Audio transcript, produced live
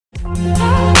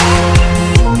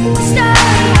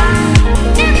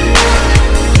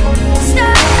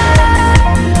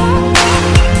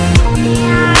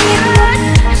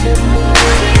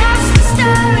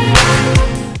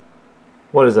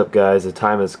What is up, guys? The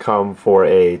time has come for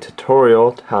a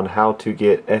tutorial on how to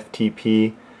get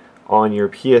FTP on your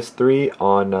PS3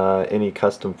 on any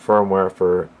custom firmware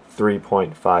for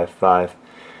 3.55.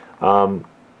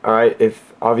 Alright,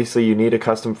 if obviously you need a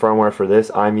custom firmware for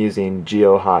this, I'm using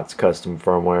GeoHot's custom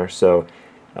firmware. So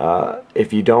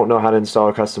if you don't know how to install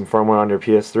a custom firmware on your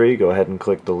PS3, go ahead and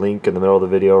click the link in the middle of the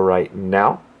video right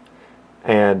now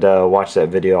and watch that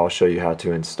video. I'll show you how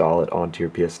to install it onto your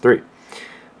PS3.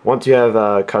 Once you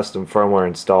have custom firmware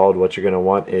installed, what you're going to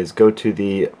want is go to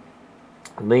the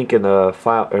link in the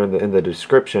file or in the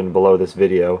description below this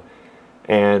video,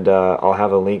 and I'll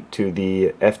have a link to the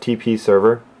FTP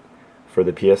server for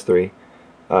the PS3.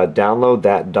 Download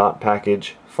that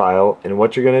 .package file, and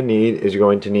what you're going to need is you're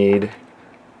going to need,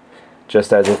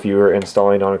 just as if you were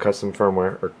installing on a custom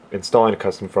firmware or installing a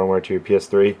custom firmware to your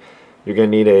PS3, you're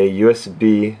going to need a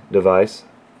USB device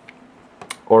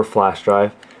or flash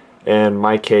drive. In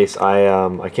my case,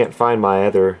 I can't find my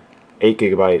other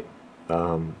 8GB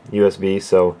USB,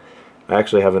 so I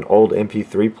actually have an old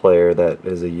MP3 player that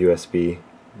is a USB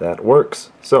that works.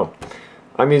 So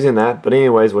I'm using that, but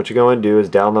anyways, what you're going to do is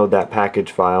download that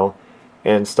package file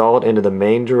and install it into the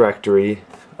main directory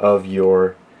of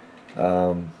your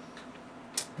USB.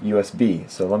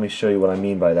 So let me show you what I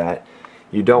mean by that.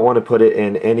 You don't want to put it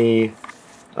in any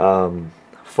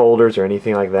folders or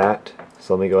anything like that.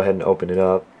 So let me go ahead and open it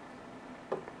up.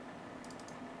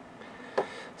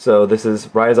 So this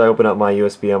is, right as I open up my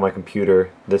USB on my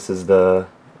computer, this is the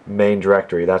main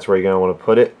directory. That's where you're going to want to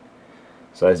put it.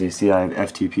 So as you see, I have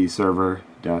FTP server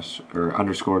 _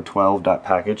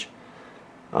 12.package.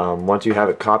 Once you have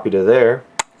it copied to there,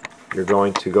 you're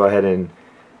going to go ahead and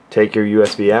take your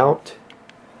USB out,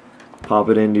 pop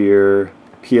it into your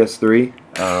PS3.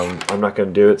 I'm not going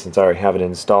to do it since I already have it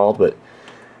installed, but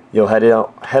you'll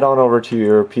head on over to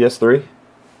your PS3,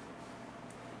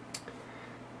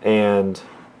 and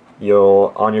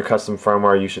on your custom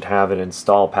firmware you should have an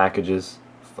install packages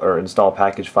or install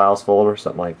package files folder,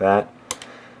 something like that.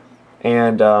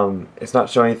 And it's not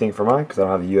showing anything for mine because I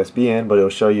don't have a USB in, but it'll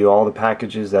show you all the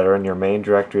packages that are in your main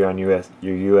directory on your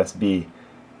USB,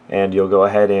 and you'll go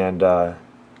ahead and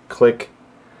click,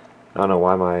 I don't know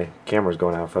why my camera's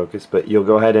going out of focus, but you'll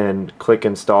go ahead and click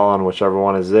install on whichever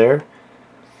one is there.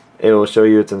 It will show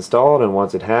you it's installed, and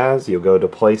once it has, you'll go to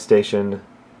PlayStation.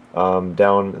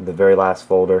 Down in the very last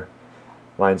folder,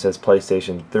 mine says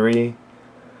PlayStation 3,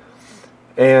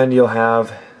 and you'll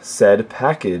have said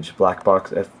package,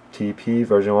 Blackbox FTP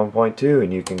version 1.2,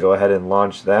 and you can go ahead and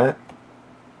launch that.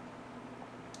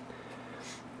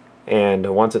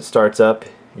 And once it starts up,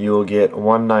 you will get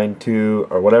 192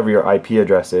 or whatever your IP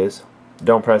address is.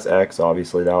 Don't press X,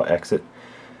 obviously that'll exit.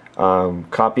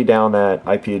 Copy down that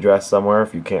IP address somewhere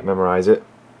if you can't memorize it,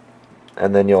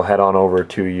 and then you'll head on over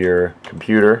to your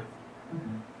computer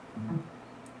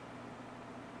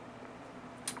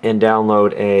and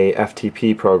download a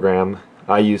FTP program.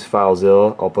 I use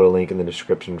FileZilla. I'll put a link in the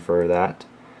description for that.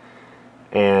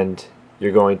 And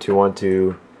you're going to want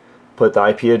to put the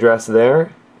IP address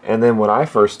there, and then when I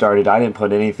first started, I didn't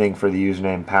put anything for the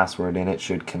username and password, and it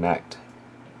should connect.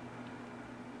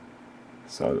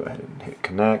 So I'll go ahead and hit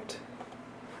connect.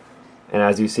 And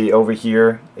as you see over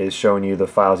here is showing you the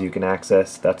files you can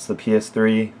access. That's the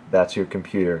PS3, that's your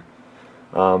computer.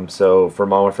 So for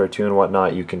Modern Warfare 2 and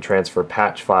whatnot, you can transfer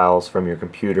patch files from your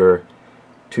computer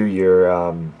to your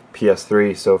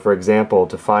PS3. So for example,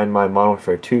 to find my Modern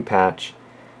Warfare 2 patch,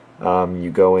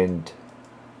 you go into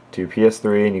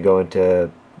PS3 and you go into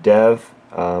dev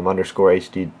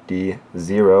 _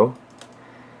 HDD0,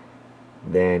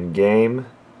 then game.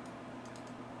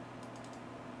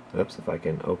 Oops, if I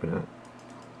can open it.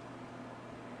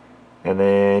 And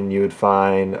then you would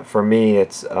find, for me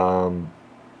it's BLUS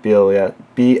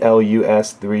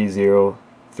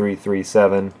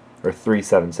 30337 or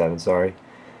 377, sorry,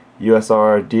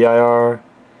 USR DIR,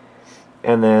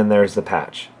 and then there's the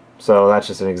patch. So that's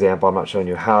just an example. I'm not showing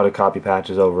you how to copy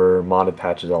patches over, modded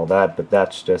patches, all that, but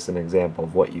that's just an example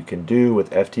of what you can do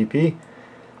with FTP.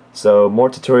 So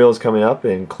more tutorials coming up,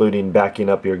 including backing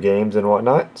up your games and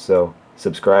whatnot. So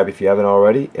subscribe if you haven't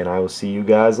already, and I will see you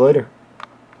guys later.